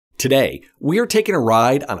Today, we are taking a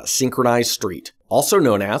ride on a synchronized street, also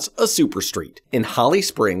known as a Superstreet, in Holly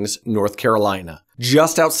Springs, North Carolina,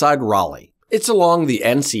 just outside Raleigh. It's along the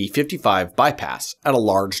NC 55 bypass at a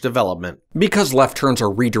large development. Because left turns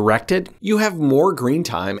are redirected, you have more green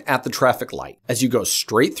time at the traffic light as you go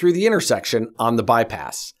straight through the intersection on the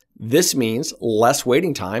bypass. This means less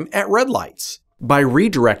waiting time at red lights. By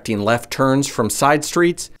redirecting left turns from side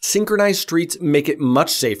streets, synchronized streets make it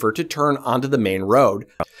much safer to turn onto the main road.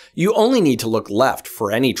 You only need to look left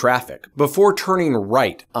for any traffic before turning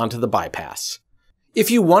right onto the bypass. If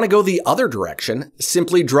you want to go the other direction,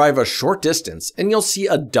 simply drive a short distance and you'll see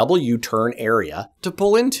a double U-turn area to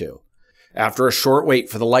pull into. After a short wait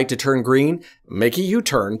for the light to turn green, make a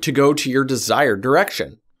U-turn to go to your desired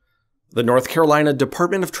direction. The North Carolina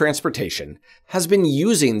Department of Transportation has been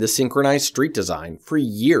using the synchronized street design for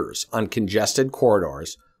years on congested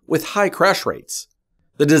corridors with high crash rates.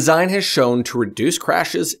 The design has shown to reduce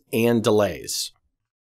crashes and delays.